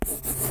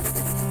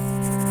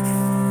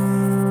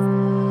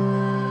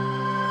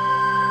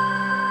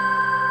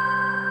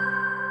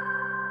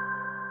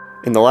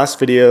In the last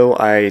video,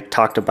 I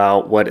talked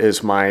about what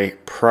is my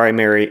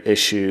primary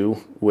issue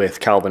with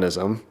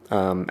Calvinism,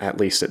 at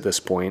least at this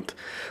point.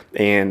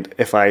 And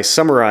if I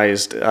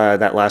summarized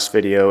that last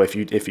video, if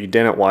you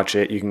didn't watch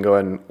it, you can go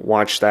ahead and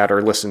watch that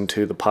or listen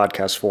to the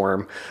podcast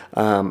form.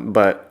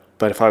 But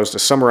if I was to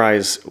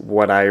summarize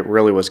what I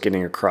really was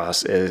getting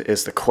across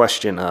is the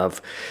question of,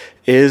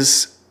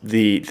 is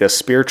the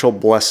spiritual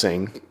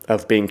blessing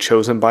of being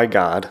chosen by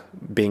God,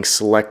 being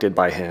selected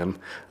by Him,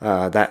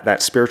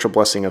 that spiritual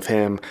blessing of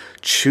Him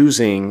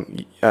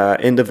choosing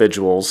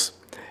individuals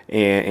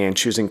and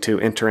choosing to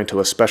enter into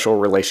a special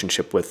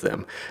relationship with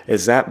them,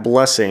 is that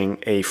blessing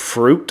a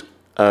fruit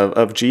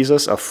of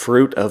Jesus, a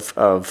fruit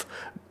of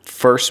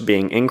first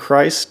being in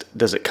Christ?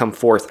 Does it come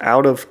forth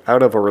out of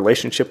a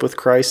relationship with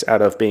Christ,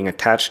 out of being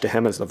attached to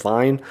Him as the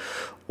vine?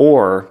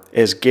 Or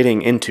is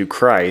getting into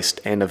Christ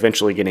and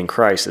eventually getting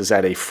Christ, is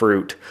that a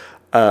fruit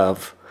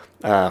of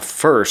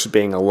first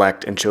being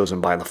elect and chosen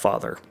by the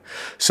Father?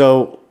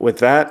 So with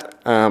that,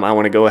 I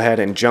want to go ahead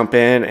and jump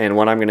in, and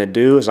what I'm going to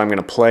do is I'm going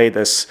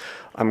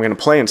to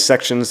play in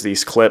sections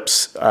these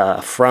clips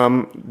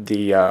from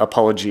the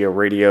Apologia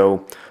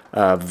Radio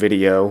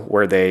video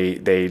where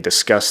they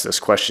discuss this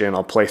question.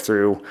 I'll play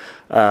through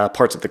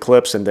parts of the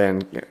clips and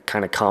then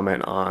kind of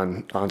comment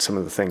on some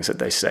of the things that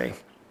they say.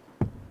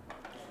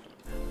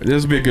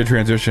 This would be a good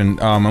transition.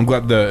 I'm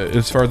glad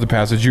as far as the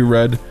passage you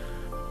read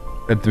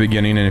at the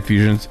beginning in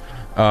Ephesians,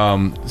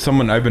 I've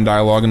been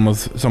dialoguing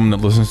with someone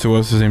that listens to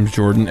us. His name's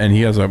Jordan, and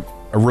he has a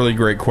really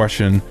great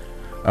question,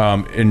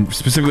 and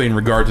specifically in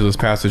regard to this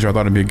passage. I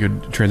thought it'd be a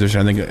good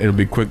transition. I think it'll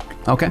be quick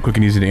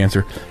and easy to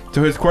answer.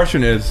 So his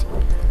question is,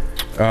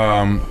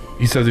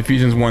 he says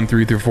Ephesians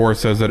 1:3-4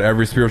 says that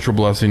every spiritual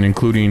blessing,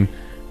 including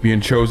being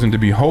chosen to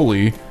be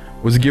holy,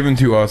 was given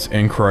to us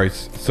in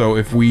Christ. So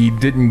if we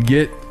didn't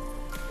get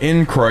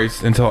in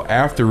Christ until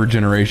after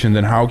regeneration,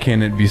 then how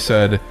can it be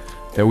said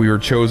that we were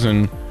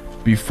chosen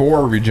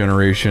before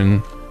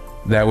regeneration?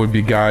 That would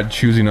be God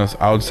choosing us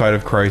outside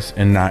of Christ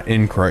and not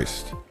in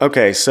Christ.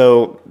 Okay,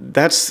 so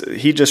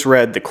he just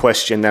read the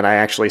question that I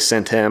actually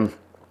sent him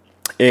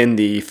in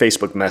the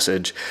Facebook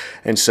message.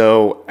 And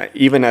so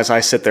even as I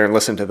sit there and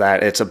listen to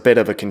that, it's a bit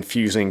of a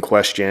confusing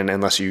question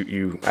unless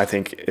I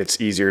think it's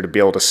easier to be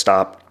able to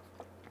stop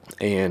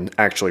and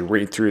actually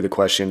read through the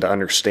question to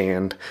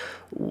understand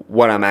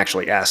what I'm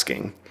actually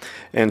asking.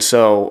 And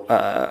so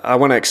I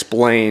want to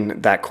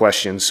explain that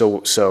question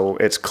so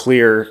it's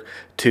clear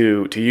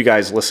to you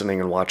guys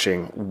listening and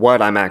watching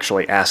what I'm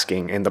actually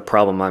asking and the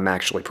problem I'm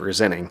actually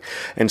presenting.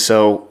 And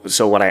so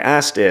what I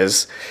asked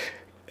is,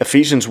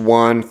 Ephesians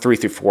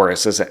 1:3-4, it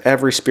says that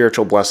every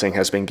spiritual blessing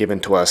has been given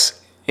to us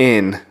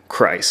in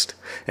Christ.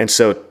 And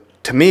so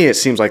to me, it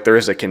seems like there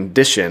is a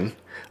condition,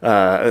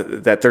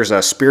 that there's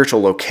a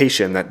spiritual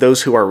location, that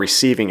those who are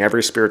receiving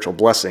every spiritual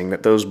blessing,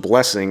 that those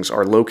blessings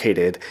are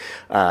located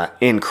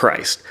in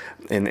Christ.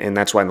 And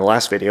that's why in the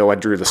last video I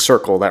drew the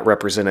circle that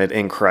represented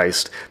in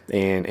Christ.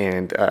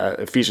 And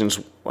Ephesians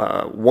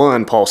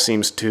 1, Paul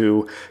seems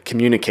to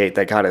communicate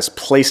that God has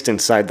placed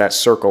inside that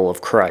circle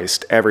of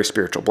Christ every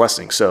spiritual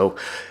blessing. So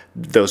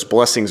those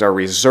blessings are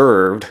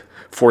reserved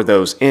for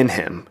those in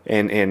Him,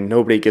 and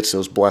nobody gets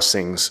those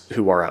blessings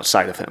who are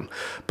outside of Him.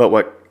 But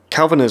what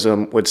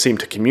Calvinism would seem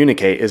to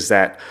communicate is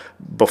that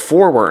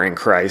before we're in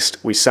Christ,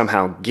 we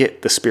somehow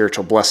get the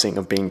spiritual blessing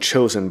of being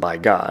chosen by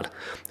God.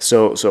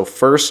 So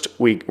first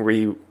we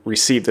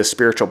receive the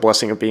spiritual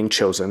blessing of being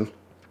chosen,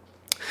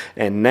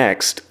 and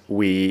next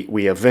we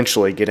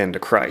eventually get into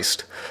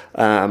Christ.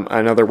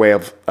 Another way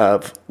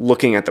of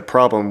looking at the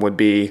problem would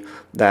be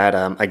that,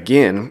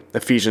 again,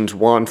 Ephesians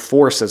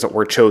 1:4 says that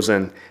we're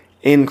chosen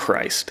in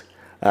Christ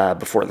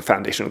before the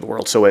foundation of the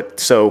world.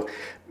 So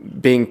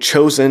being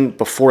chosen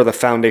before the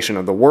foundation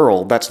of the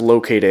world, that's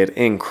located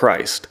in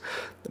Christ.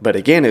 But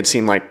again, it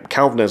seemed like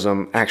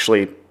Calvinism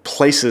actually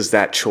places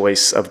that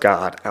choice of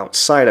God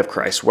outside of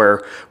Christ,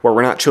 where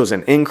we're not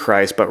chosen in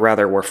Christ, but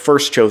rather we're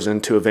first chosen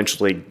to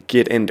eventually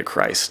get into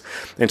Christ.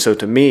 And so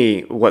to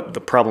me, what the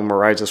problem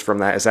arises from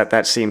that is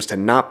that seems to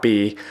not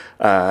be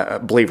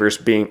believers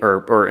being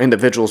or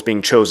individuals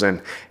being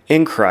chosen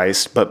in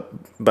Christ, but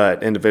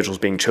individuals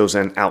being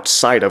chosen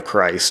outside of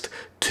Christ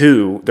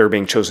they're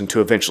being chosen to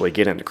eventually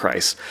get into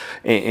Christ.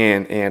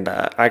 And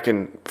I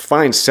can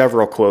find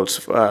several quotes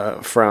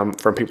from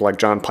people like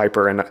John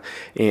Piper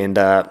and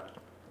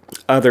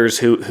others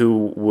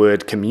who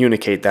would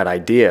communicate that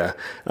idea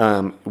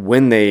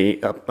when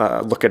they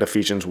look at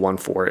Ephesians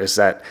 1:4, is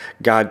that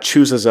God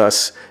chooses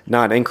us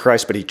not in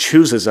Christ, but He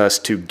chooses us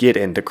to get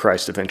into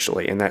Christ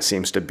eventually. And that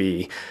seems to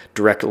be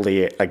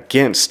directly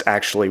against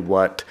actually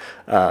what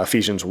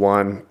Ephesians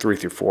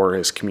 1:3-4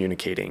 is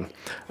communicating,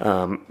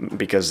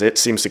 because it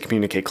seems to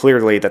communicate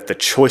clearly that the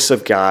choice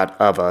of God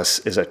of us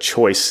is a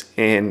choice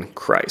in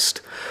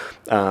Christ.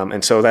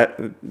 And so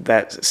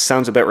that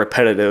sounds a bit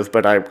repetitive,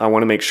 but I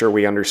want to make sure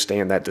we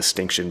understand that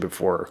distinction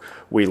before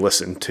we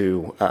listen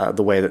to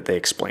the way that they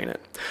explain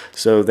it.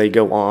 So they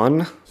go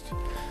on.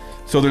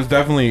 So there's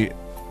definitely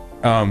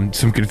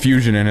some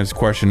confusion in his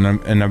question,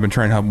 and I've been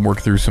trying to help him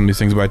work through some of these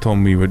things, but I told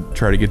him we would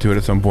try to get to it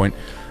at some point.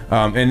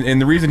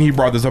 And the reason he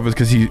brought this up is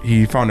because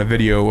he found a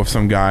video of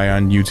some guy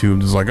on YouTube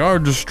that's like, oh, I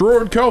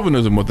destroyed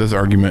Calvinism with this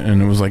argument.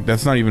 And it was like,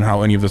 that's not even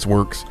how any of this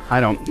works. I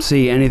don't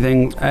see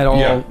anything at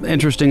all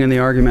interesting in the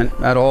argument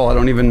at all. I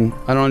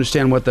don't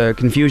understand what the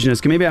confusion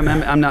is. Maybe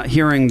I'm not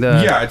hearing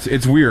the... Yeah,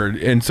 it's weird.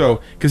 And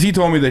so, because he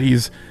told me that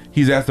he's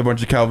asked a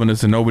bunch of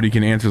Calvinists and nobody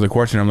can answer the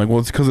question. I'm like, well,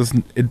 it's because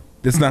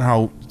it's not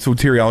how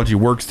soteriology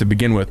works to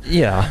begin with.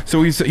 Yeah.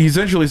 So he's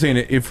essentially saying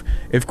that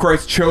if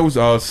Christ chose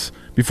us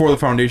before the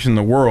foundation of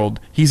the world,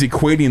 he's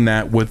equating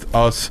that with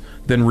us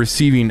then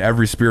receiving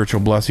every spiritual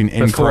blessing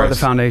in Christ. Before the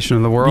foundation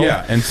of the world?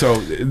 Yeah, and so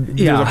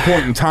there's a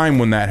point in time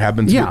when that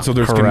happens. Yeah, so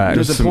there's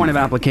a point of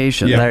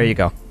application. Yeah. There you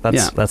go.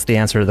 That's the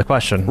answer to the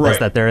question. Right. Is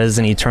that there is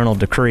an eternal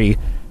decree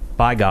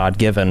by God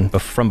given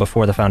from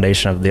before the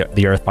foundation of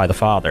the earth by the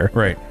Father.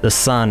 Right. The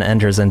Son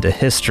enters into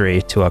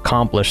history to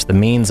accomplish the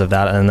means of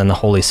that, and then the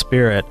Holy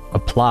Spirit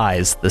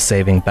applies the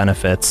saving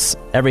benefits,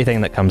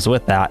 everything that comes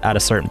with that at a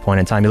certain point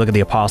in time. You look at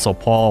the Apostle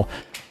Paul.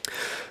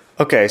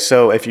 Okay,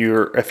 so if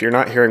you're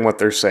not hearing what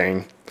they're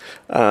saying,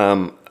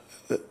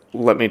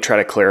 let me try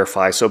to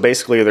clarify. So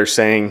basically they're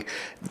saying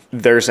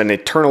there's an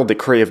eternal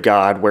decree of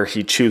God where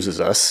he chooses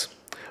us,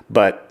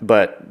 but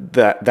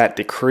that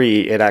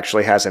decree, it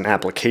actually has an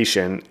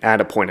application at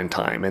a point in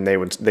time, and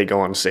they go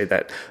on to say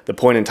that the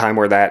point in time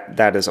where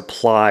that is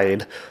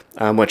applied,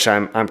 which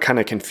I'm kind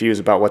of confused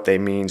about what they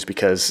means,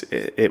 because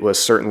it was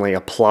certainly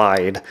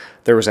applied.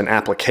 There was an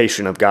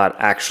application of God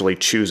actually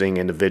choosing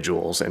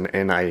individuals,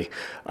 and I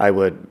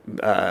would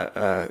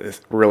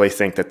really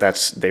think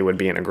that they would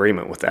be in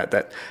agreement with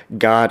that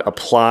God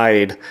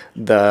applied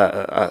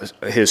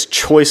his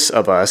choice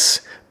of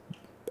us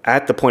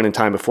at the point in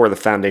time before the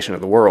foundation of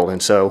the world.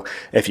 And so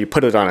if you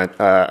put it on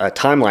a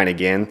timeline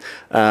again,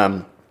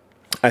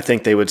 I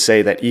think they would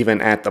say that even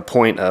at the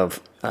point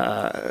of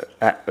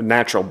at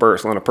natural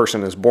birth, when a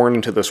person is born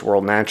into this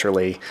world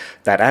naturally,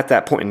 that at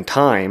that point in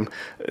time,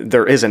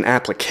 there is an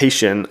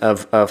application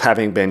of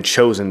having been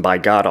chosen by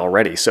God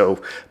already.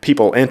 So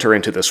people enter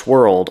into this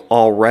world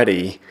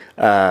already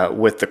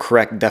with the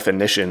correct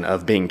definition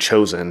of being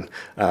chosen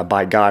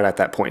by God at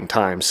that point in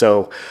time.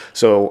 So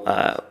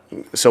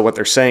what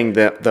they're saying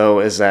though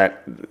is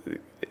that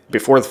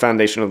before the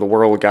foundation of the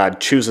world, God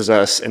chooses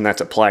us, and that's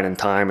applied in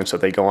time. And so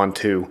they go on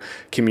to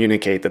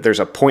communicate that there's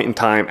a point in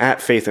time at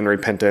faith and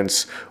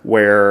repentance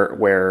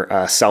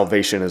where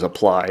salvation is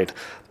applied.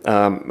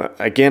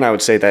 Again, I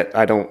would say that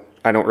I don't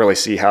really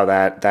see how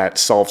that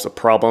solves the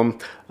problem.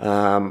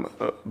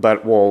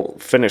 But we'll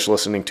finish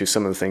listening to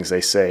some of the things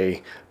they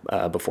say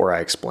before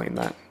I explain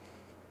that.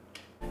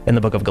 In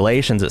the book of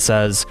Galatians, it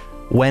says,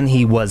 when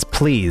he was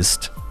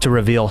pleased to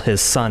reveal his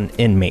Son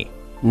in me.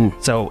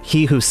 So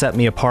he who set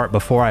me apart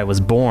before I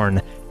was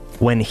born,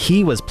 when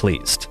he was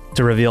pleased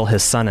to reveal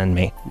his Son in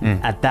me,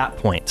 at that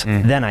point,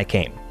 then I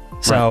came.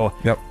 So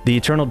the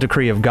eternal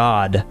decree of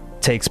God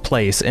takes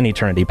place in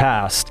eternity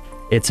past.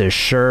 It's as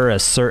sure,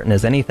 as certain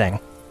as anything.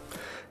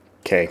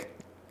 Okay.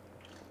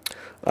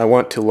 I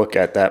want to look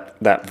at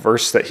that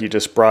verse that he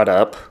just brought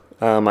up.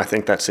 I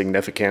think that's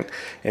significant.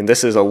 And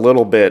this is a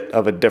little bit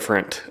of a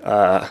different...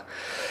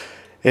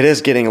 It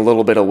is getting a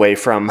little bit away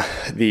from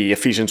the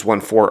Ephesians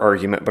 1:4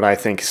 argument, but I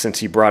think since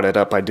he brought it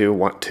up, I do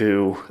want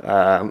to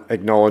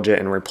acknowledge it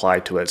and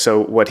reply to it.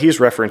 So what he's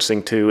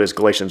referencing to is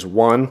Galatians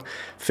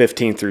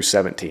 1:15 through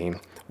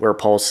 17, where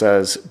Paul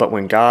says, "But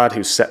when God,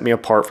 who set me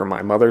apart from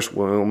my mother's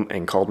womb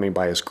and called me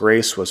by his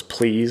grace, was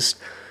pleased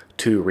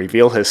to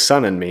reveal his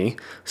Son in me,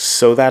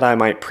 so that I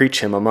might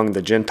preach him among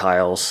the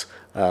Gentiles,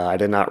 I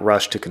did not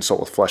rush to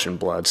consult with flesh and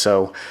blood."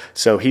 So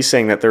he's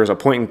saying that there was a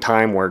point in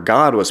time where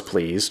God was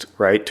pleased,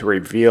 right, to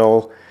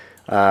reveal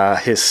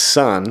his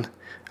Son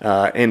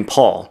in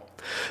Paul.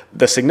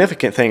 The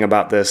significant thing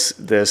about this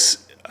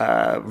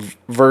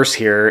verse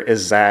here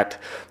is that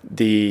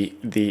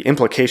the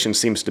implication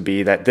seems to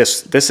be that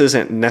this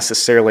isn't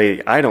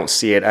necessarily, I don't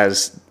see it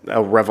as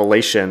a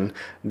revelation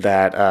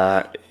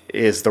that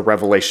is the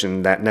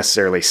revelation that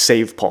necessarily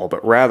saved Paul,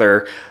 but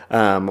rather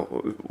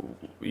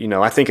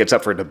I think it's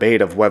up for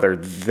debate of whether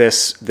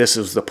this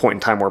is the point in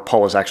time where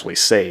Paul was actually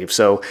saved.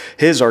 So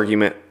his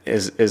argument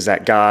is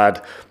that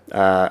God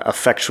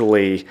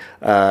effectually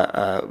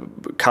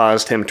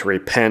caused him to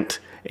repent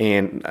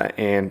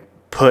and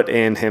put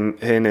in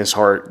his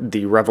heart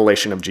the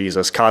revelation of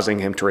Jesus, causing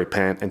him to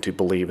repent and to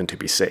believe and to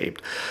be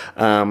saved.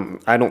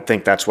 I don't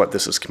think that's what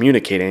this is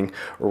communicating.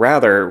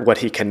 Rather, what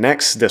he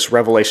connects this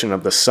revelation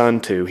of the Son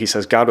to, he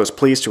says, God was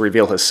pleased to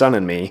reveal his Son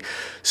in me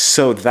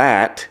so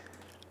that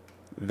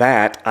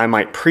I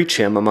might preach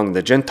him among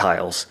the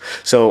Gentiles.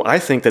 So I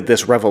think that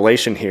this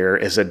revelation here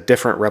is a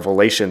different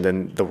revelation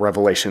than the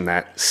revelation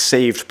that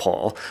saved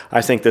Paul.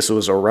 I think this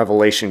was a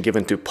revelation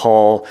given to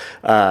Paul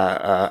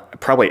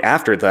probably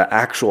after the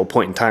actual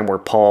point in time where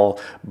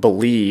Paul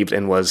believed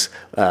and was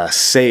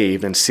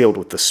saved and sealed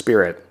with the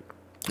Spirit.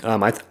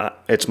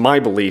 It's my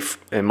belief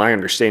and my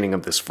understanding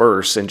of this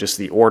verse and just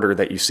the order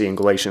that you see in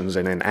Galatians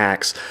and in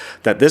Acts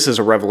that this is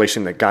a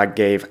revelation that God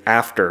gave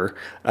after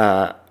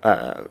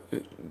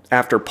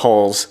after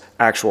Paul's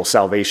actual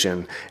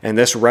salvation, and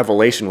this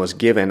revelation was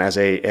given as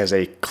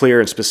a clear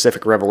and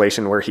specific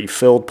revelation where he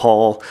filled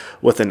Paul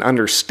with an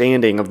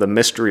understanding of the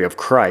mystery of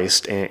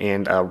Christ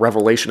and a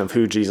revelation of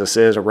who Jesus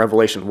is, a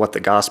revelation of what the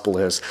gospel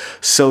is,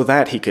 so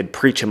that he could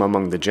preach him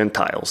among the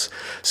Gentiles.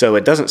 So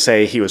it doesn't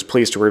say he was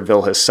pleased to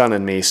reveal his son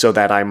in me so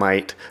that I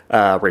might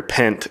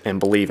repent and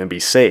believe and be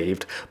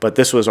saved, but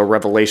this was a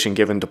revelation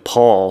given to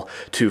Paul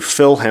to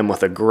fill him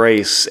with a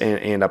grace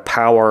and a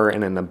power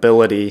and an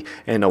ability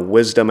and a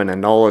wisdom and a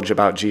knowledge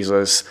about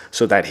Jesus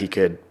so that he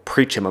could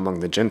preach him among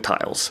the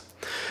Gentiles.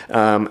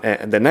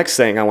 And the next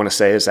thing I want to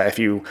say is that if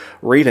you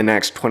read in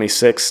Acts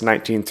 26,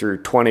 19 through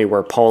 20,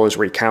 where Paul is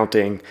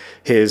recounting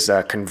his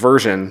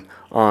conversion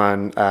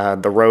on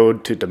the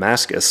road to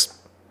Damascus,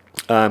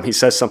 he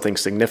says something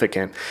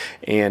significant.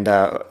 And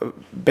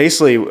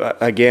basically,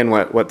 again,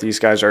 what these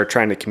guys are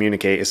trying to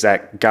communicate is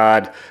that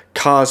God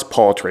caused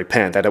Paul to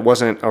repent, that it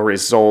wasn't a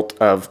result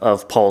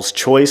of Paul's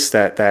choice,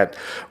 that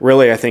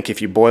really, I think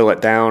if you boil it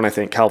down, I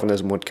think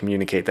Calvinism would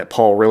communicate that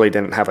Paul really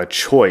didn't have a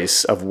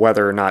choice of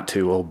whether or not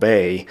to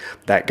obey,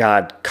 that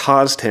God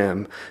caused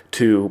him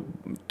to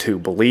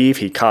believe,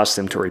 he caused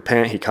him to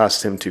repent, he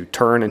caused him to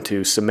turn and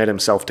to submit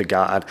himself to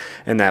God,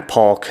 and that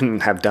Paul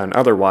couldn't have done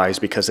otherwise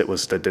because it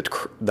was the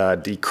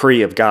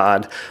decree of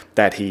God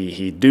that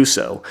he do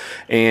so.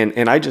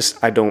 And I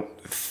don't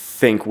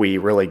think we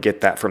really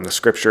get that from the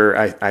scripture.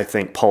 I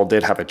think Paul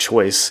did have a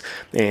choice,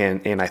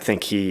 and I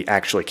think he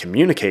actually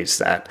communicates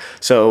that.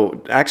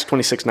 So Acts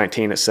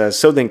 26:19, it says,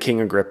 "So then,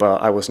 King Agrippa,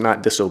 I was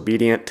not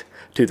disobedient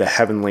to the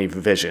heavenly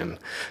vision."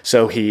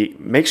 So he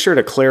makes sure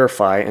to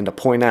clarify and to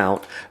point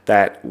out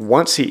that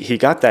once he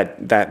got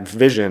that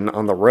vision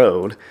on the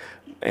road,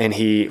 and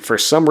for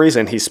some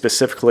reason, he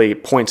specifically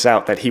points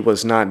out that he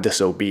was not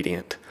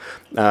disobedient.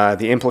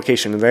 The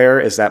implication there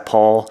is that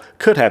Paul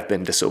could have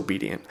been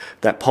disobedient,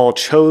 that Paul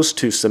chose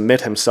to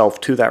submit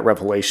himself to that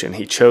revelation.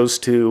 He chose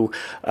to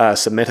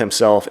submit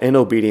himself in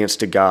obedience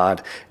to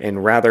God,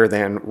 and rather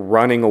than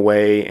running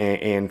away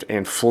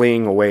and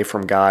fleeing away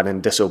from God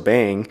and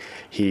disobeying,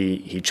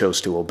 he chose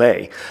to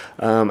obey.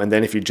 And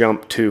then if you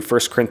jump to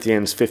 1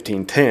 Corinthians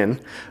 15:10,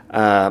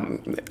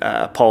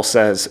 Paul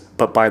says,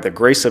 "But by the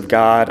grace of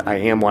God I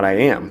am what I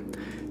am,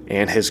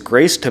 and his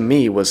grace to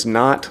me was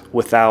not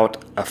without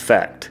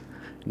effect.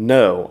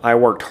 No, I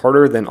worked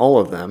harder than all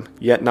of them,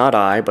 yet not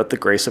I, but the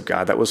grace of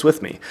God that was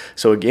with me."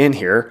 So again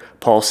here,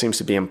 Paul seems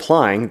to be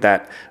implying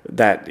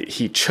that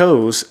he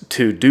chose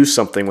to do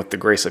something with the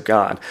grace of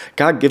God.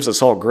 God gives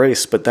us all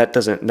grace, but that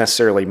doesn't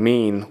necessarily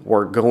mean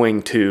we're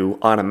going to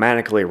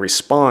automatically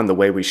respond the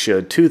way we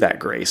should to that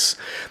grace.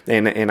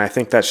 And I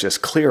think that's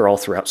just clear all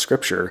throughout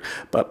Scripture.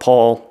 But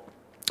Paul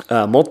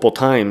multiple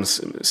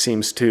times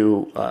seems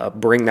to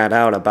bring that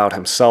out about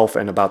himself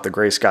and about the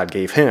grace God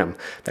gave him,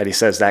 that he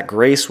says that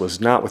grace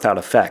was not without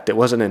effect. It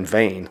wasn't in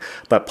vain,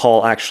 but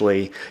Paul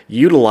actually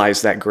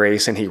utilized that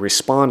grace and he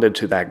responded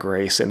to that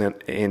grace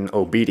in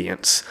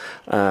obedience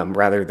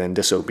rather than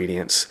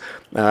disobedience.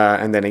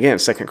 And then again,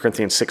 2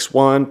 Corinthians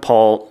 6:1,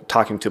 Paul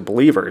talking to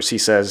believers, he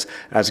says,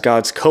 "As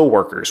God's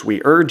co-workers,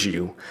 we urge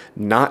you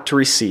not to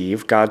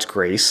receive God's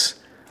grace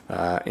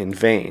in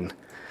vain."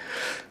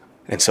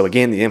 And so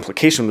again, the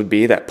implication would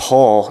be that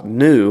Paul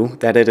knew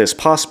that it is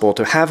possible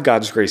to have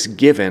God's grace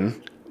given,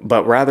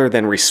 but rather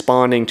than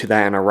responding to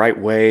that in a right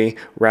way,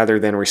 rather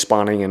than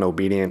responding in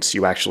obedience,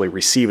 you actually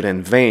receive it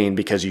in vain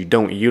because you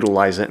don't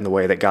utilize it in the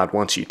way that God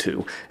wants you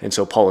to. And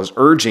so Paul is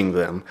urging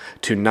them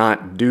to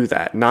not do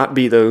that, not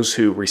be those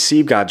who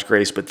receive God's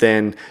grace, but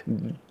then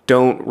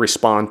don't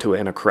respond to it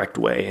in a correct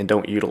way and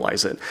don't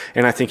utilize it.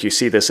 And I think you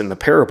see this in the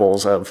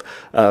parables of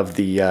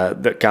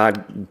that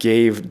God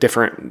gave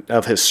different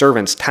of his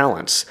servants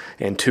talents,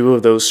 and two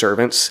of those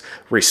servants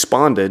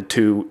responded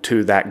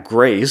to that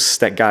grace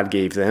that God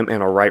gave them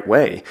in a right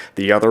way.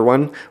 The other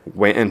one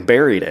went and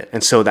buried it.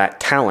 And so that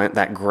talent,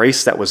 that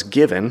grace that was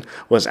given,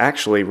 was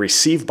actually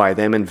received by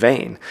them in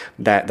vain.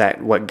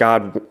 That what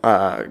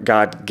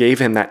God gave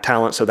him that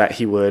talent so that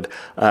he would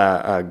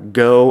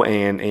go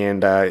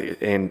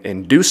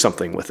and do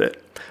something with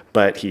it.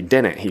 But he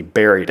didn't. He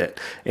buried it.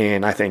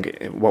 And I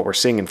think what we're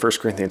seeing in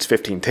 1 Corinthians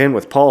 15:10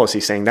 with Paul is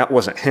he's saying that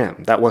wasn't him.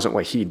 That wasn't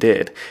what he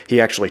did.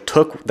 He actually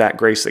took that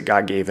grace that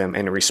God gave him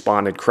and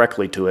responded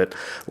correctly to it,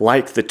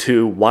 like the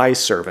two wise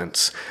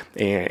servants.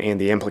 And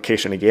the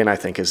implication, again, I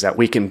think, is that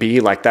we can be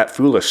like that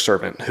foolish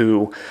servant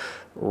who,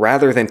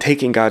 rather than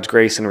taking God's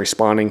grace and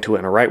responding to it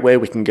in a right way,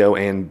 we can go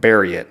and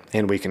bury it,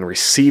 and we can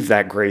receive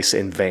that grace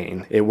in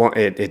vain.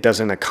 It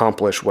doesn't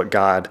accomplish what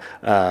God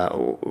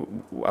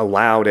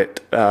allowed it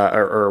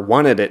or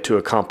wanted it to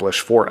accomplish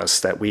for us,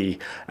 that we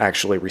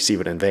actually receive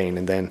it in vain.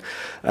 And then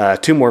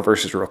two more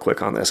verses real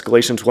quick on this.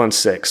 Galatians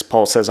 1:6,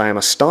 Paul says, "I am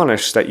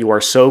astonished that you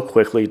are so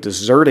quickly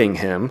deserting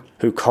him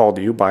who called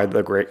you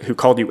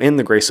in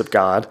the grace of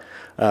God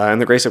in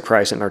the grace of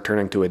Christ and are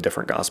turning to a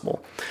different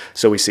gospel.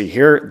 So we see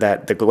here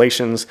that the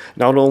Galatians,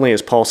 not only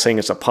is Paul saying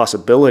it's a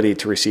possibility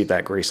to receive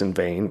that grace in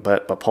vain,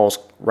 but Paul's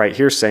right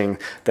here saying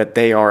that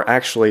they are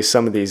actually,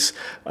 some of these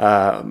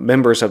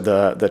members of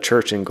the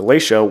church in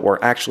Galatia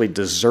were actually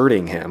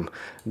deserting him,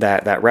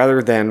 that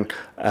rather than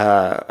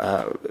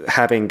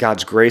having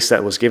God's grace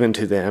that was given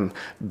to them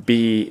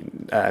be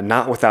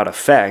not without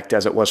effect,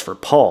 as it was for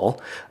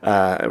Paul,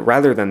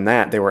 rather than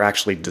that, they were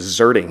actually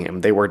deserting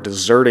him. They were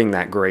deserting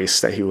that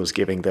grace that he was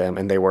giving them,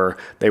 and they were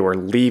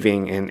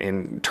leaving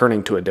and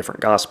turning to a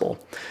different gospel.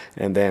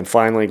 And then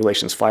finally,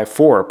 Galatians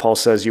 5:4, Paul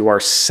says, "You are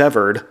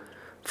severed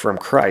from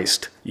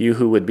Christ. You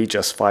who would be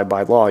justified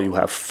by law, you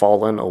have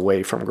fallen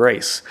away from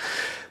grace."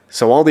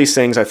 So all these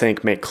things, I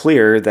think, make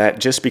clear that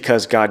just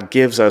because God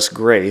gives us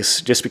grace,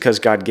 just because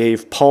God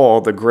gave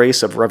Paul the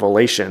grace of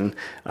revelation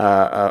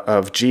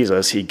of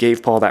Jesus, he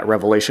gave Paul that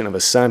revelation of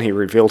his son, he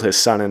revealed his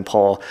son in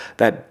Paul,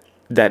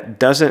 that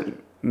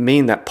doesn't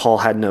mean that Paul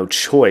had no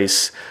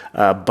choice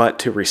but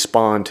to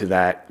respond to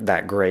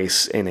that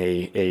grace in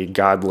a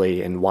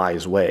godly and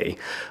wise way.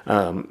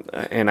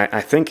 And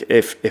I think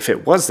if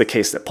it was the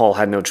case that Paul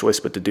had no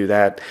choice but to do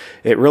that,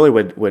 it really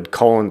would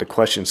call into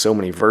question so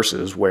many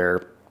verses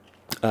where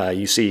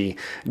you see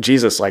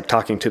Jesus like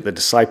talking to the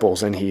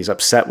disciples, and he's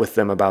upset with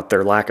them about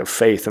their lack of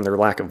faith and their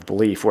lack of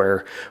belief,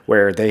 where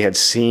they had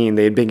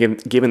been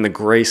given the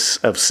grace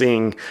of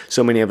seeing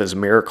so many of his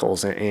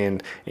miracles,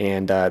 and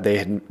they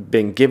had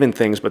been given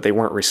things, but they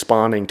weren't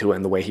responding to it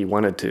in the way he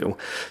wanted to.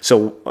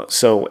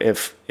 So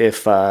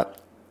if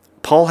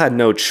Paul had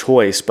no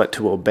choice but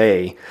to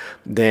obey,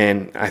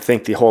 then I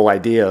think the whole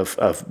idea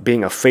of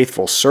being a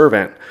faithful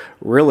servant,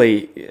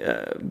 really,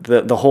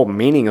 the whole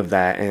meaning of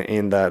that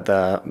and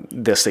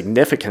the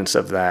significance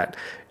of that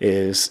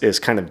is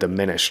kind of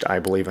diminished, I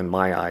believe, in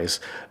my eyes,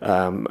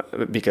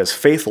 because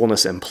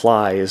faithfulness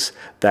implies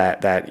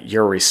that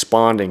you're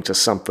responding to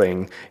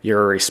something,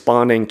 you're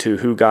responding to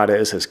who God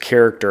is, his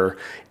character,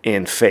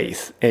 in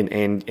faith, and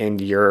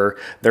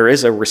there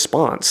is a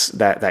response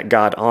that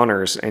God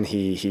honors and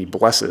he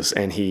blesses,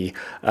 and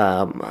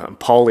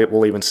Paul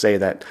will even say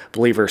that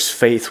believers'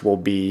 faith will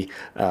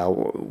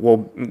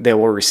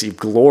receive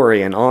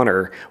glory and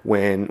honor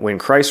when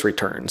Christ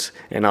returns.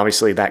 And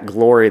obviously that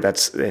glory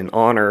that's in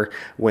honor,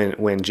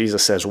 when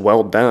Jesus says,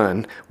 "Well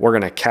done," we're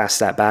going to cast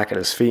that back at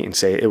his feet and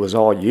say, "It was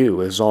all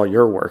you, it was all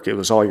your work, it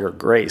was all your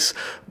grace."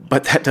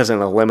 But that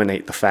doesn't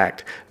eliminate the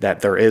fact that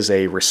there is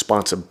a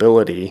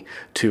responsibility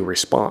to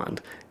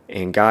respond.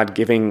 And God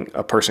giving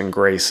a person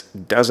grace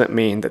doesn't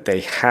mean that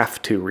they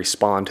have to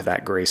respond to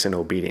that grace in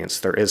obedience.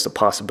 There is the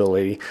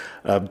possibility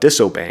of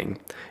disobeying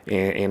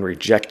and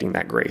rejecting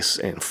that grace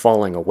and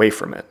falling away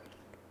from it.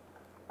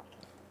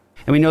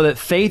 And we know that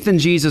faith in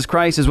Jesus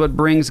Christ is what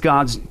brings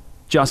God's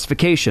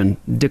justification,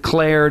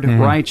 declared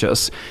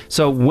righteous.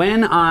 So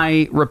when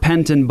I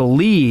repent and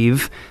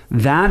believe,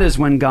 that is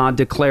when God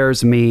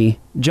declares me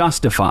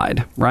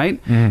justified, right?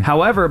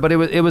 However, but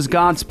it was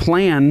God's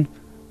plan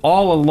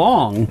all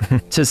along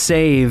to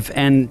save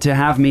and to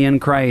have me in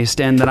Christ,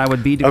 and that I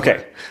would be declared.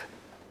 Okay.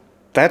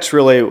 That's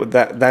really,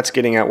 that's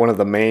getting at one of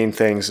the main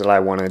things that I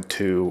wanted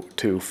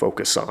to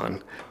focus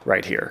on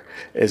right here,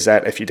 is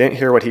that if you didn't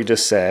hear what he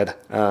just said,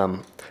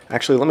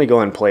 actually, let me go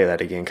and play that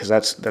again, because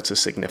that's a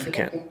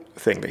significant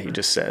thing that he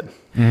just said.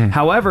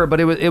 However, but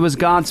it was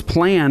God's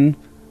plan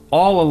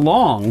all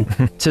along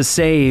to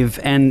save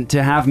and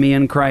to have me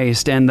in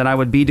Christ, and that I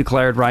would be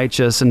declared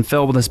righteous and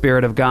filled with the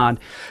Spirit of God.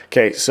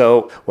 Okay,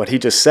 so what he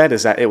just said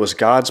is that it was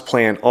God's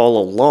plan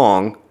all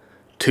along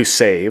to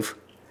save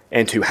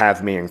and to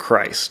have me in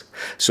Christ.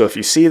 So if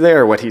you see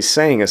there, what he's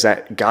saying is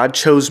that God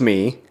chose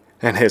me,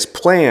 and his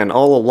plan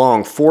all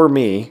along for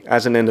me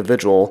as an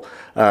individual,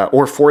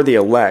 or for the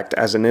elect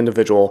as an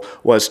individual,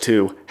 was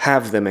to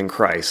have them in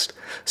Christ.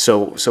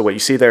 So what you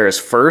see there is,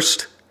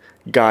 first,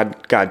 God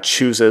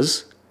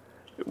chooses.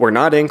 We're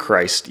not in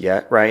Christ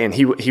yet, right? And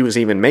he was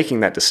even making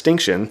that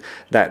distinction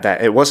that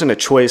it wasn't a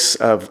choice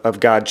of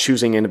God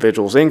choosing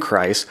individuals in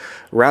Christ.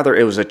 Rather,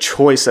 it was a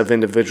choice of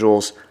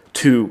individuals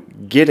to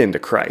get into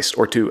Christ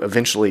or to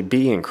eventually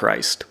be in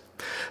Christ.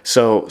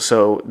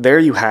 So there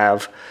you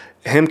have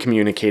him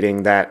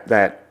communicating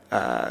that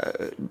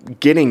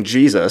getting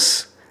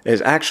Jesus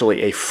is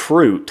actually a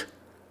fruit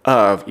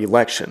of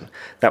election.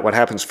 That what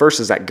happens first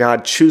is that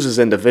God chooses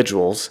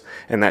individuals,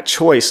 and that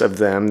choice of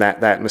them,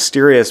 that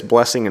mysterious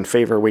blessing and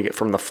favor we get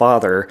from the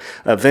Father,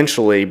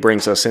 eventually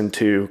brings us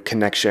into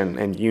connection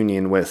and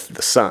union with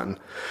the Son.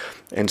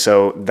 And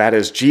so that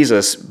is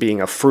Jesus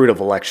being a fruit of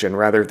election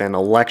rather than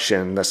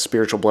election, the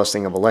spiritual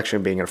blessing of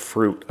election being a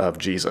fruit of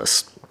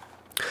Jesus.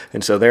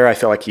 And so there I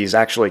feel like he's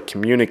actually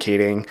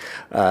communicating,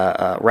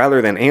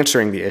 rather than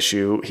answering the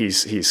issue,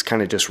 he's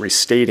kind of just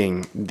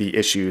restating the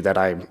issue that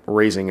I'm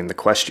raising in the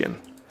question.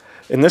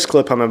 In this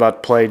clip I'm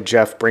about to play,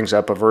 Jeff brings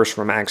up a verse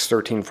from Acts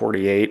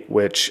 13:48,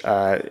 which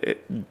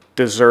it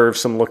deserves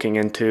some looking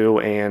into,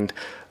 and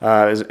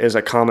is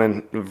a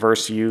common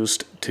verse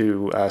used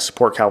to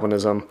support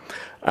Calvinism.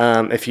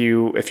 If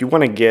you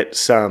want to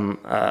get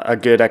a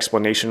good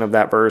explanation of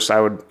that verse,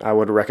 I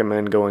would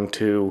recommend going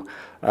to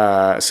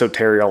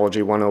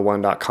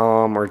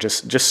soteriology101.com, or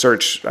just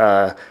search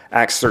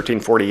Acts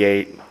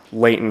 13:48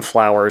 Leighton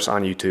Flowers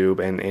on YouTube,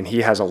 and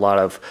he has a lot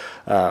of,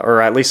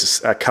 or at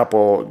least a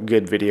couple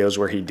good videos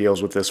where he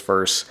deals with this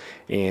verse,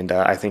 and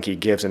I think he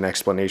gives an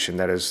explanation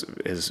that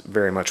is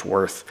very much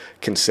worth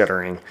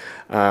considering.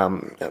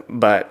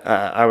 But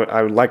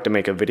I would like to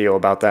make a video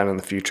about that in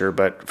the future,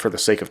 but for the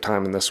sake of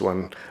time in this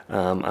one,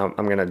 I'm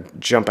going to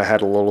jump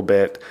ahead a little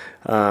bit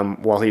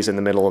while he's in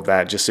the middle of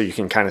that, just so you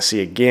can kind of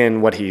see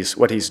again what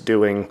he's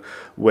doing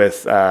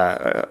with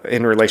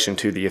in relation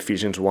to the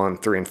Ephesians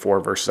 1:3 and 4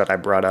 verses that I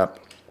brought up.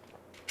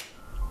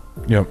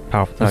 Yep.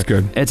 That's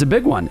good. It's a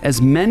big one.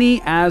 As many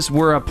as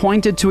were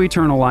appointed to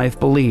eternal life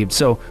believed.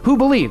 So who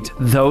believed?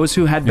 Those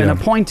who had been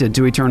appointed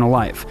to eternal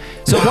life.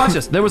 So watch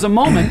this. There was a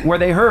moment where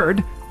they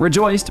heard,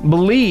 rejoiced,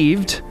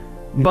 believed,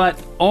 but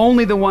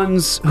only the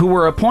ones who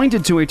were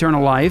appointed to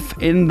eternal life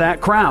in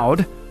that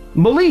crowd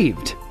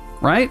believed,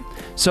 right?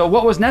 So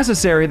what was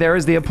necessary there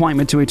is the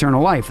appointment to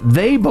eternal life.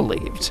 They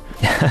believed.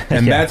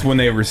 And that's when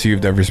they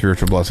received every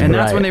spiritual blessing. And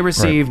that's when they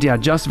received,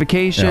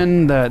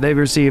 justification. They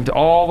received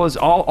all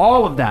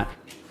of that.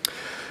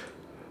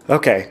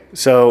 Okay,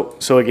 so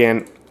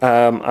again,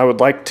 I would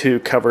like to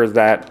cover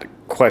that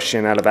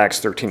question out of Acts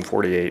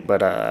 13:48, but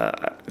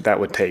that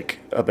would take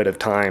a bit of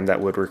time.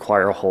 That would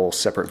require a whole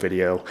separate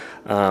video.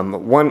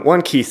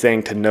 One key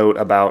thing to note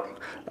about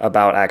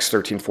Acts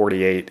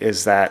 13:48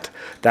 is that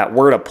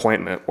word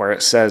appointment, where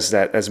it says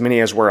that as many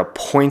as were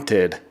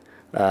appointed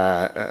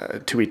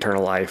to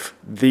eternal life,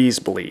 these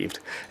believed.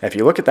 If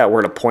you look at that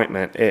word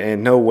appointment, it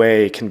in no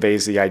way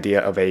conveys the idea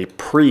of a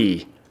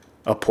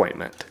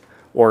pre-appointment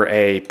or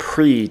a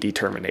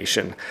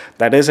predetermination.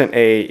 That isn't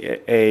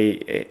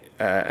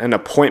an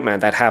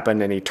appointment that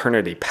happened in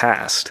eternity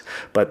past,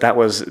 but that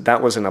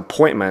was an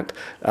appointment.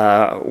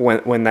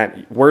 When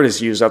that word is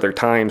used other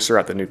times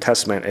throughout the New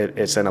Testament,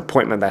 it's an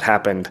appointment that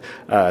happened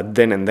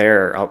then and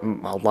there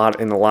in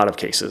a lot of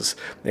cases.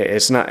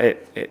 It's not.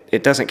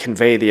 It doesn't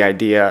convey the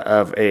idea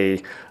of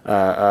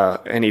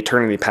an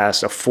eternity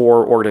past, a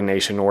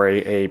foreordination or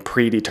a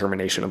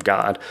predetermination of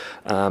God.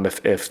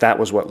 If that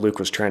was what Luke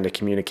was trying to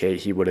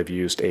communicate, he would have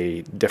used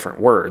a different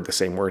word, the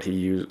same word he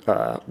used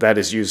that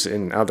is used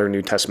in other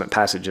New Testament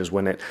passages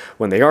when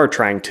they are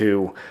trying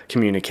to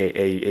communicate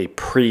a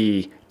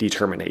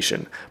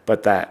predetermination.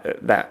 But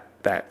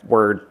that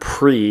word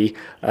pre,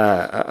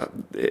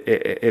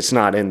 it's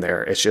not in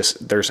there. It's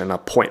just there's an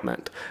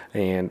appointment,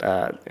 and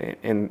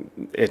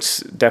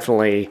it's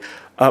definitely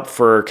up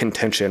for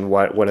contention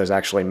what is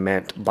actually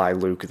meant by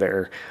Luke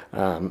there.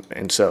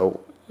 And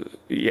so,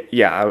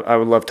 I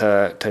would love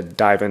to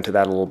dive into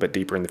that a little bit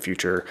deeper in the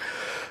future.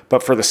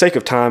 But for the sake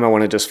of time, I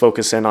want to just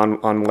focus in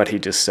on what he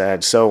just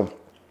said. So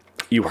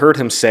you heard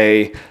him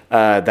say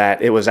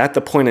that it was at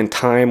the point in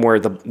time where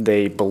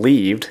they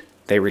believed,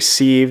 they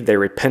received, they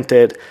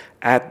repented.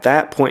 At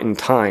that point in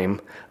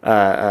time,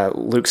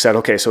 Luke said,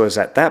 okay, so it was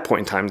at that point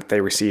in time that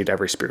they received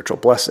every spiritual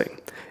blessing.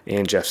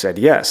 And Jeff said,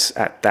 yes,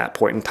 at that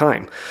point in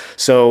time.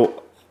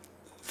 So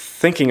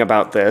thinking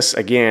about this,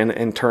 again,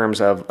 in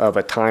terms of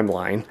a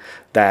timeline,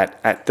 that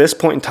at this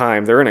point in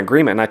time, they're in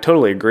agreement, and I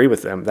totally agree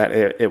with them, that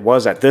it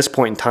was at this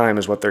point in time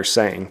is what they're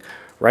saying.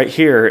 Right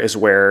here is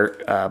where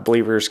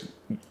believers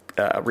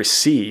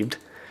received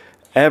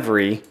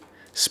every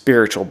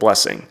spiritual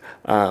blessing.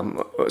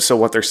 So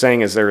what they're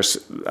saying is there's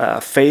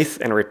faith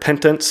and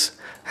repentance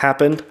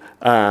happened.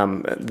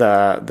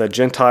 The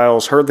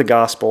Gentiles heard the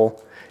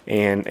gospel,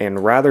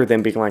 and rather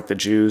than being like the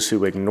Jews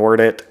who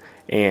ignored it,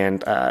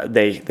 and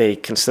they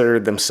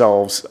considered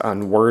themselves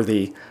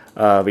unworthy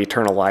of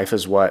eternal life,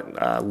 is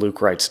what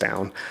Luke writes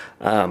down.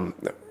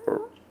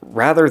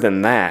 Rather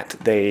than that,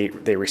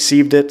 they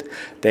received it,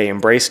 they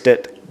embraced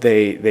it,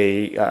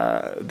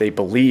 they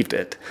believed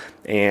it,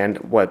 and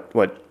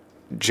what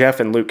Jeff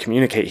and Luke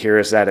communicate here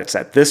is that it's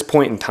at this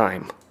point in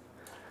time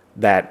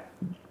that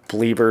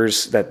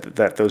believers,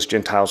 that those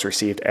Gentiles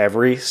received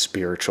every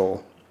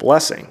spiritual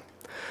blessing.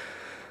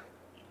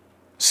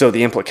 So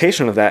the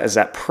implication of that is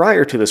that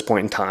prior to this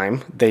point in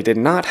time, they did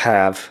not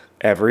have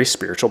every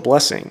spiritual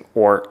blessing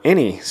or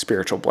any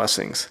spiritual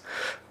blessings.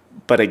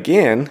 But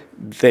again,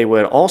 they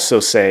would also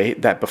say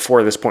that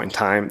before this point in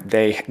time,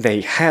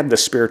 they had the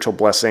spiritual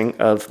blessing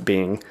of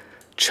being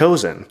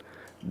chosen.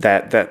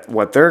 That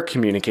what they're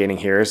communicating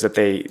here is that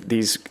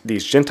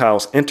these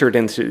Gentiles entered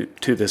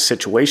into this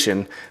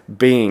situation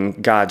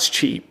being God's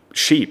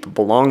sheep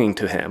belonging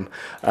to him,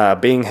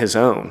 being his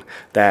own.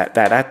 That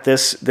at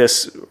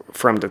this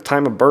from the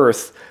time of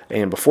birth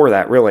and before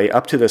that, really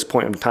up to this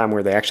point in time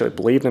where they actually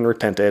believed and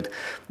repented,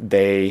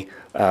 they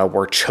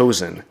were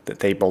chosen, that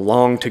they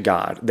belonged to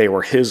God, they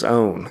were his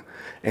own.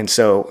 And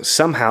so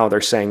somehow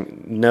they're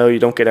saying, no, you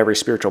don't get every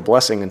spiritual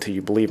blessing until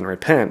you believe and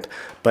repent,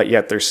 but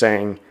yet they're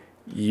saying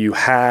you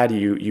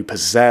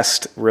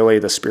possessed really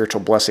the spiritual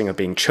blessing of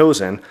being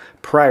chosen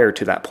prior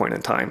to that point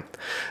in time.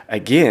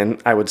 Again,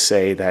 I would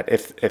say that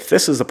if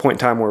this is the point in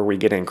time where we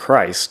get in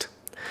Christ,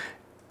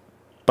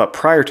 but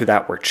prior to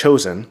that we're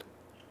chosen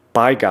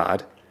by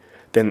God,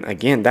 then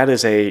again, that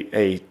is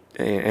an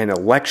an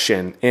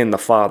election in the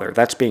Father.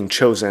 That's being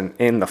chosen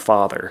in the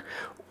Father,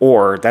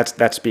 or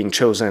that's being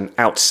chosen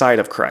outside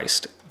of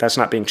Christ. That's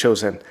not being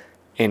chosen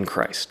in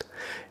Christ.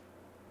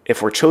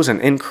 If we're chosen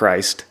in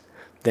Christ,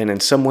 then in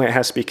some way it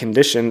has to be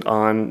conditioned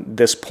on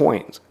this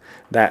point.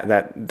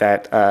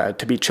 That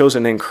to be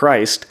chosen in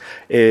Christ,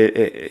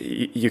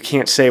 you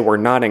can't say we're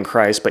not in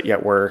Christ, but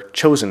yet we're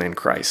chosen in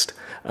Christ.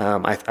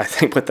 I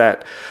think what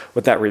that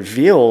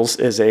reveals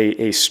is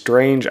a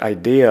strange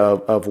idea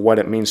of what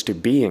it means to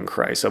be in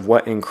Christ, of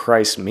what in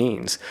Christ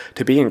means.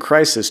 To be in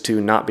Christ is to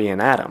not be in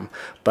Adam,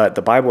 but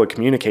the Bible would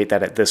communicate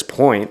that at this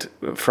point,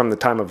 from the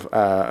time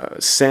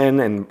of sin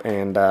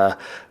and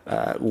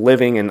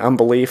living in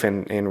unbelief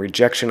and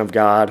rejection of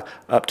God,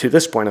 up to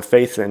this point of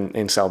faith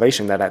in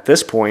salvation, that at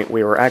this point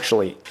we were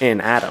actually in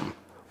Adam.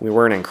 We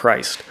weren't in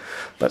Christ.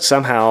 But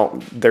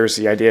somehow there's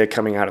the idea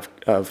coming out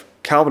of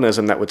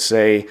Calvinism that would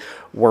say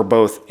we're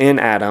both in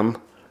Adam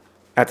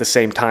at the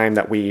same time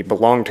that we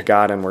belong to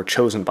God and we're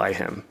chosen by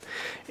Him.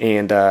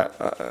 And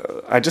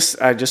I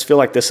just feel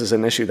like this is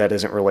an issue that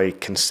isn't really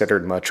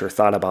considered much or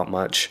thought about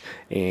much.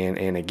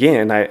 And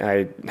again,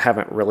 I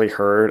haven't really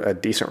heard a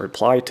decent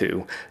reply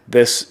to.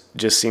 This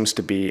just seems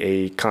to be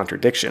a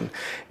contradiction.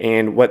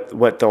 And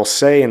what they'll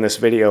say in this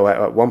video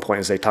at one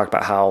point is they talk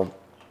about how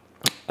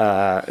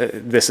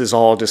this is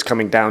all just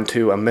coming down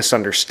to a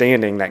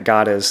misunderstanding that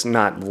God is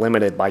not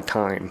limited by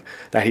time,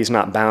 that He's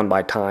not bound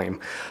by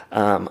time.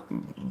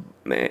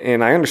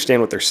 And I understand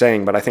what they're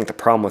saying, but I think the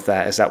problem with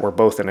that is that we're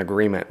both in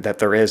agreement that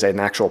there is an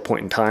actual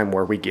point in time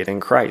where we get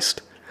in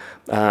Christ.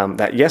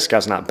 That yes,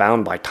 God's not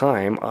bound by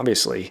time,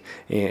 obviously,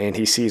 and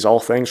He sees all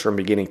things from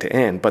beginning to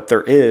end, but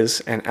there is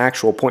an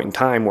actual point in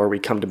time where we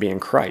come to be in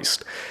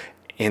Christ.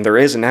 And there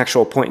is an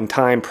actual point in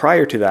time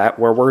prior to that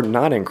where we're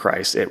not in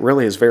Christ. It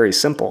really is very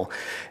simple.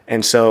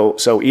 And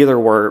so either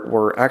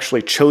we're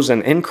actually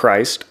chosen in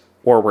Christ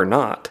or we're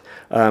not.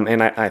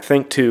 And I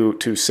think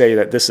to say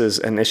that this is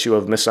an issue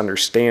of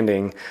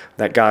misunderstanding,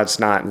 that God's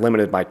not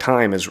limited by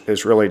time,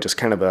 is really just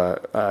kind of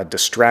a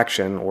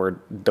distraction or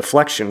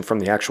deflection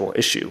from the actual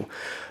issue.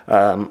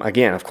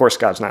 Again, of course,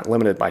 God's not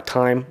limited by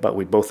time, but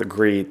we both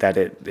agree that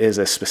it is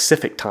a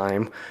specific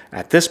time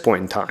at this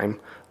point in time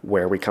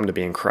where we come to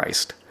be in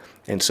Christ.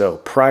 And so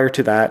prior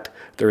to that,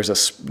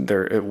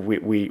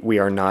 we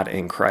are not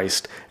in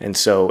Christ. And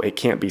so it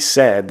can't be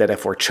said that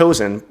if we're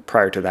chosen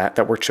prior to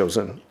that we're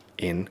chosen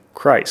in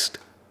Christ,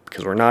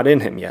 because we're not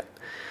in Him yet.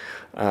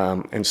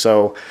 And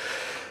so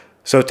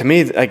to me,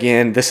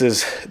 again, this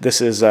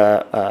is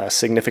a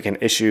significant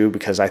issue,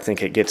 because I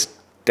think it gets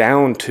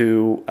down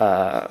to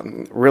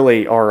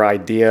really our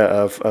idea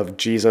of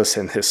Jesus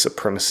and His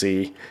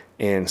supremacy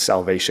in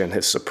salvation,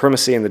 His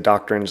supremacy in the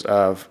doctrines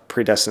of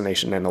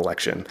predestination and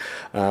election.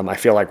 I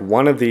feel like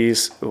one of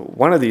these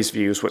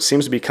views, what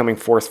seems to be coming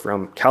forth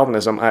from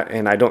Calvinism,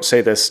 and I don't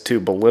say this to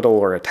belittle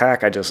or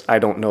attack, I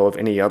don't know of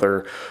any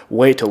other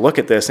way to look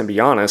at this and be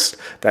honest,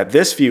 that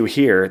this view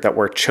here, that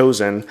we're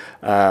chosen,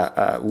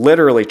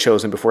 literally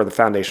chosen before the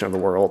foundation of the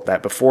world,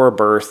 that before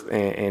birth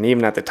and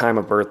even at the time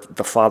of birth,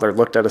 the Father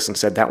looked at us and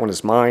said, that one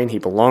is mine, he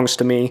belongs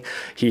to me,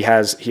 he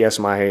has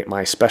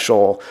my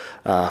special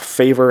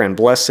favor and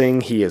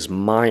blessing, he is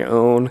my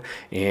own.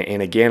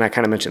 And again, I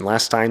kind of mentioned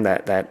last time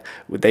that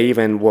they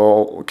even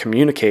will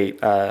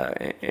communicate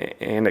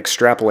and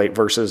extrapolate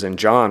verses in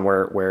John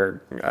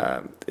where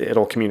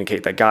it'll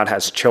communicate that God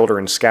has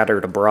children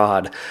scattered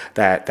abroad,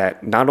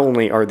 that not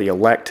only are the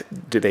elect,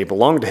 do they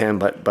belong to Him,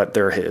 but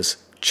they're His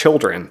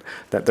children,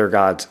 that they're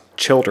God's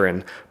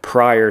children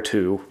prior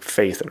to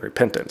faith and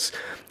repentance.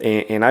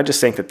 And I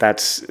just think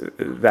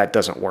that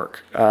doesn't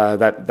work.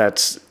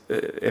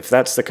 If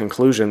that's the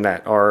conclusion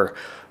that our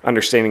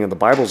understanding of the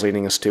Bible is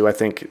leading us to, I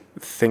think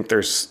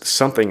there's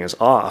something is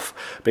off,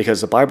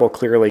 because the Bible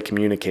clearly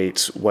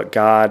communicates what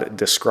God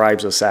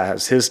describes us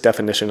as, His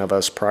definition of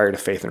us prior to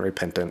faith and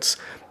repentance.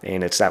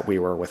 And it's that we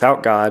were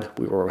without God,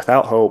 we were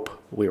without hope,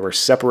 we were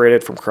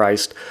separated from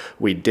Christ,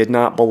 we did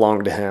not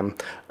belong to Him.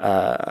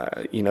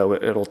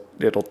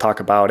 It'll talk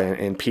about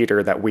in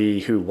Peter that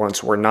we who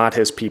once were not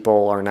His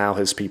people are now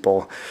His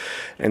people.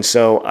 And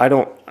so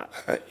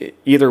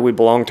either we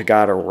belong to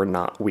God or we're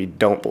not. We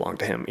don't belong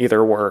to Him.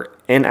 Either we're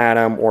in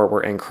Adam or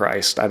we're in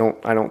Christ. I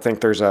don't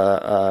think there's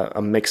a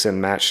mix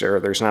and match there.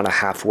 There's not a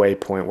halfway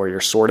point where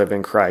you're sort of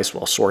in Christ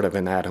while sort of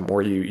in Adam,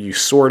 or you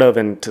sort of,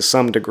 and to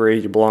some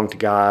degree you belong to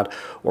God,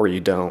 or you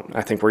don't.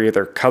 I think we're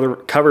either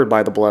covered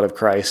by the blood of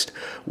Christ,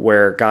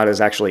 where God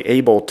is actually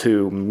able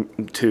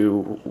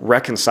to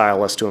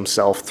reconcile us to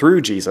Himself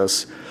through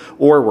Jesus,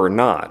 or we're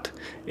not.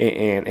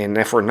 And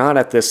if we're not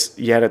at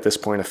this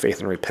point of faith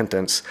and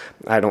repentance,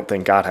 I don't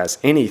think God has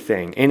any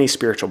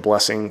spiritual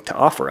blessing to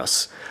offer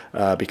us,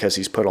 because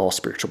He's put all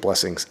spiritual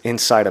blessings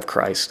inside of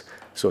Christ.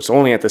 So it's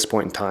only at this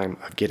point in time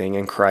of getting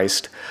in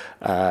Christ,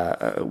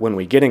 when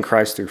we get in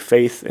Christ through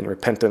faith and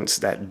repentance,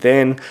 that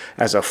then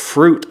as a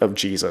fruit of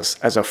Jesus,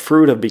 as a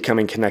fruit of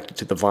becoming connected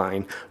to the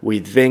vine, we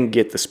then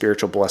get the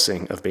spiritual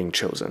blessing of being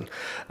chosen.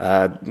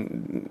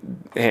 And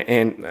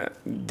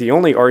the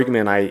only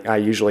argument I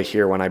usually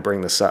hear when I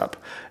bring this up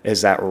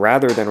is that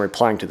rather than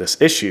replying to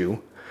this issue,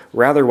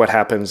 Rather, what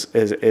happens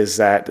is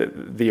that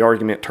the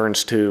argument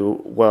turns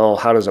to, well,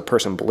 how does a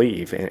person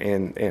believe?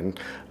 And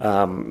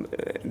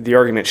the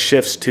argument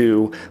shifts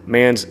to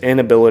man's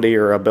inability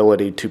or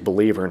ability to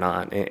believe or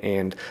not.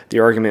 And the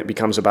argument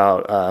becomes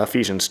about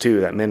Ephesians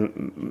 2,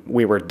 that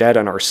we were dead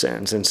in our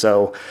sins. And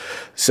so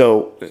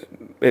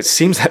it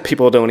seems that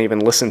people don't even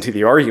listen to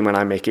the argument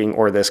I'm making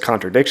or this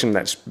contradiction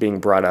that's being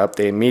brought up.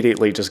 They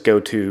immediately just go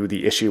to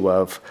the issue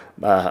of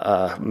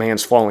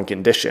man's fallen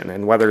condition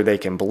and whether they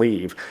can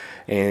believe.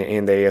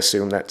 And they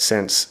assume that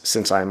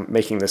since I'm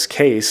making this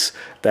case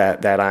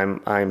that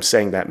I'm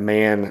saying that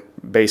man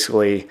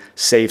basically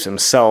saves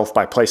himself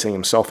by placing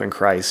himself in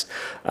Christ.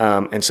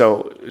 And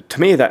so to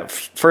me, that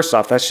first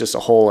off, that's just a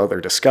whole other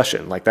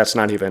discussion. Like, that's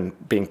not even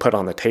being put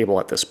on the table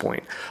at this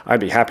point. I'd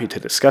be happy to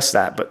discuss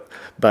that,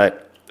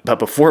 but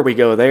before we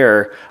go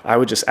there, I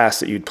would just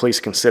ask that you'd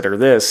please consider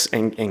this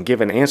and give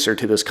an answer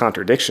to this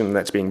contradiction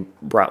that's being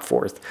brought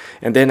forth.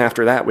 And then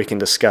after that, we can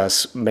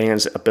discuss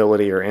man's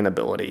ability or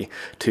inability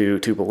to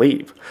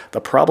believe. The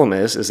problem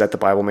is that the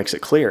Bible makes it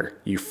clear.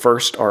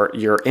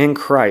 You're in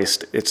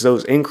Christ. It's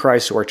those in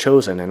Christ who are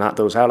chosen and not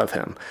those out of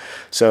him.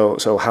 So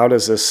how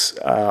does this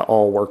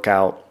all work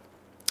out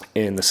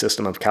in the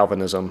system of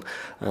Calvinism?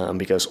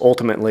 Because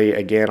ultimately,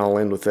 again, I'll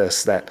end with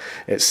this, that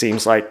it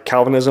seems like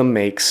Calvinism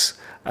makes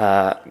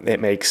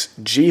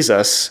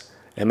Jesus,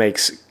 it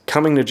makes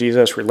coming to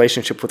Jesus,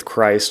 relationship with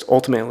Christ,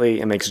 ultimately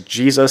it makes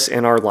Jesus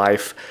in our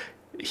life.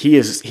 He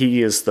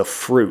is the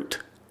fruit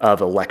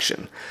of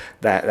election.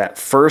 That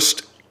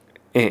first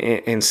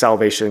in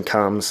salvation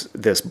comes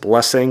this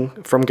blessing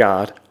from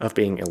God of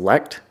being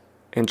elect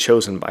and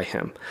chosen by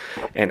him.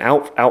 And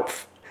out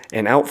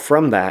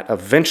from that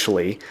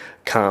eventually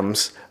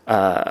comes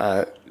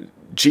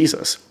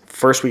Jesus.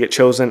 First we get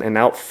chosen, and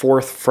out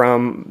forth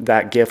from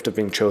that gift of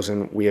being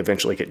chosen, we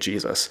eventually get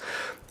Jesus.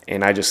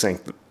 And I just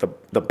think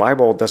the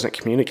Bible doesn't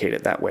communicate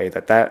it that way,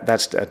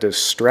 that's a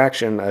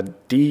distraction, a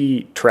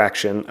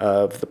detraction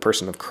of the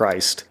person of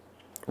Christ.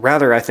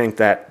 Rather, I think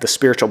that the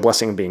spiritual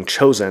blessing of being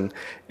chosen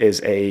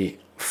is a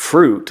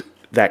fruit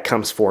that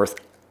comes forth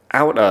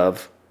out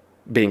of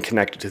being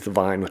connected to the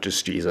vine, which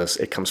is Jesus.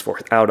 It comes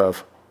forth out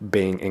of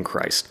being in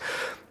Christ.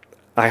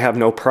 I have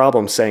no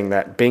problem saying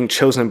that being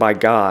chosen by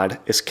God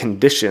is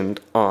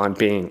conditioned on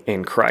being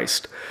in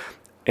Christ.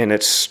 And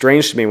it's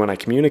strange to me when I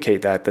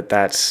communicate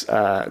that's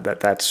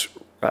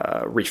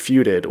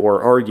refuted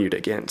or argued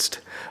against.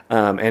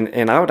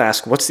 And I would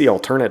ask, what's the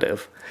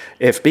alternative?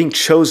 If being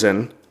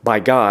chosen by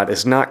God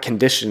is not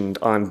conditioned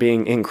on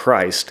being in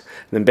Christ,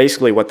 then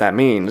basically what that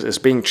means is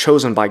being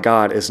chosen by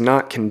God is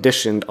not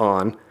conditioned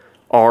on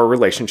our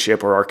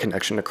relationship or our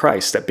connection to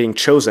Christ, that being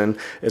chosen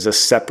is a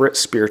separate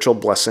spiritual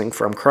blessing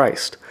from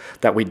Christ,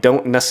 that we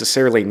don't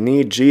necessarily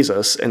need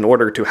Jesus in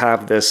order to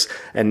have this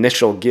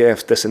initial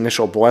gift, this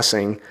initial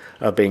blessing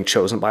of being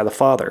chosen by the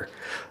Father.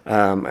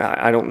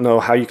 I don't know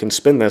how you can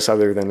spin this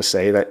other than to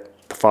say that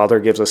the Father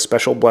gives a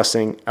special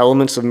blessing,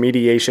 elements of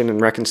mediation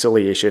and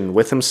reconciliation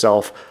with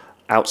himself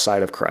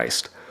outside of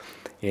Christ.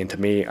 And to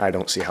me, I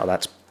don't see how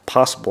that's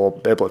possible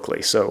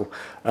biblically. So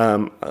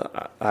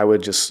I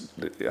would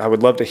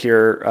love to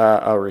hear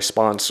a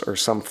response or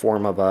some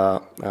form of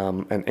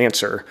an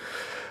answer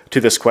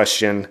to this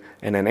question,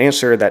 and an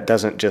answer that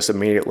doesn't just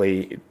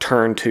immediately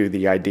turn to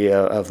the idea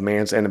of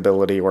man's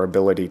inability or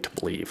ability to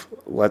believe.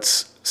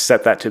 Let's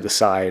set that to the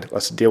side.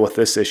 Let's deal with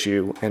this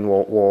issue, and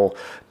we'll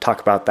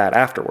talk about that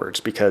afterwards,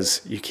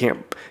 because you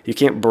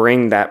can't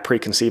bring that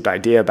preconceived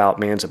idea about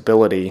man's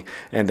ability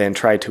and then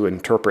try to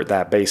interpret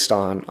that based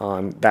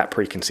on that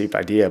preconceived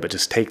idea, but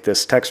just take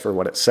this text for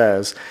what it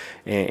says,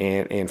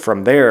 and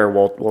from there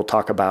we'll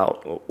talk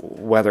about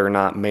whether or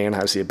not man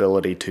has the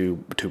ability to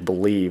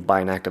believe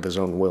by an act of his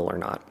own will or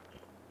not.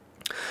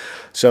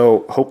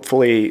 So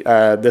hopefully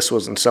this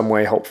was in some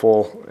way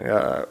helpful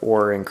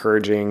or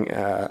encouraging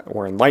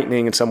or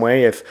enlightening in some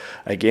way. If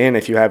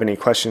you have any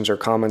questions or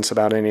comments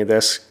about any of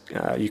this,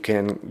 you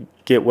can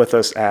get with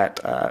us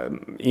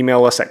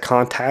email us at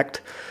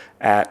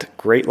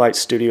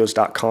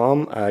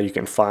contact@greatlightstudios.com. You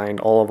can find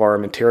all of our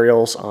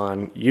materials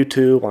on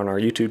YouTube, on our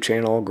YouTube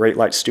channel, Great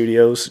Light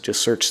Studios.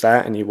 Just search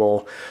that and you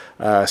will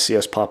see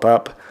us pop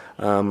up.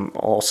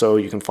 Also,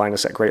 you can find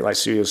us at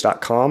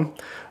greatlightstudios.com.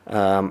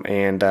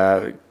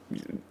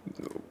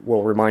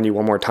 We'll remind you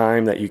one more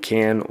time that you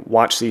can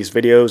watch these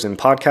videos in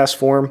podcast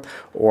form,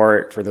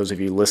 or for those of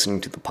you listening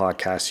to the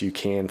podcast, you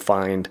can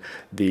find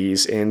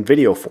these in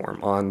video form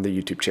on the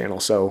YouTube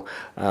channel. So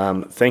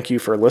thank you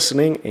for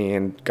listening,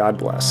 and God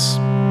bless.